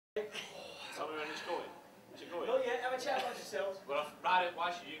Tell me when it's going. Is it going? Not yet, have a chat about yourselves. Well, right, why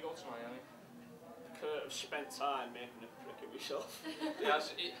should you go to Miami? Because I've spent time making a prick of myself.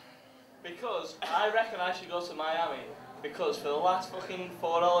 Yes, Because I reckon I should go to Miami. Because for the last fucking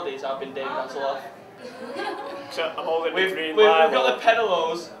 4 holidays I've been dating Hasselhoff. So I'm holding We've the green got the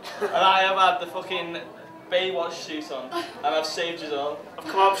pedalos, and I have had the fucking Baywatch suit on, and I've saved his own. I've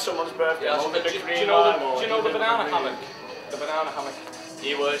come out for someone's birthday. yeah, I'm holding the do green you know Bible. the, the banana hammock? The banana hammock.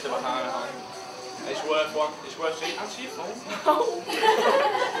 He wears the banana hammock. It's worth one. It's worth seeing. Answer your phone.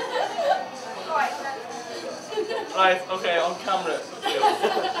 Right, okay, on camera.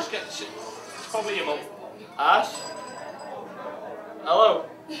 Just get. It's probably your mum. Ash? Hello?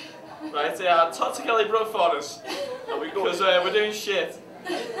 Right, yeah, talk to Kelly Brook for us. Because we're doing shit.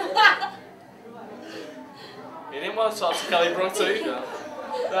 You didn't want to talk to Kelly Brook too?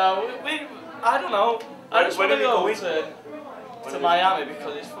 No, I don't know. I just want to go to Miami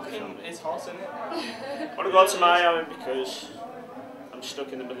because it's hot, isn't it? I want to go to Miami because I'm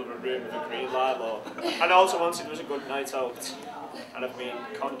stuck in the middle of a room with a green light law. And I also wanted was a good night out. And I've been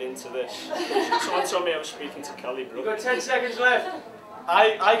conned into this. Someone told me I was speaking to Kelly Brook. You've got 10 seconds left.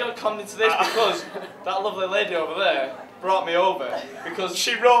 I got conned into this because that lovely lady over there brought me over because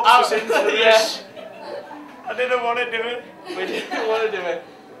She roped us into this. I didn't want to do it. We didn't want to do it.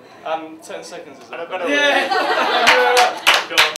 10 seconds is And I up. better Yeah! Go on.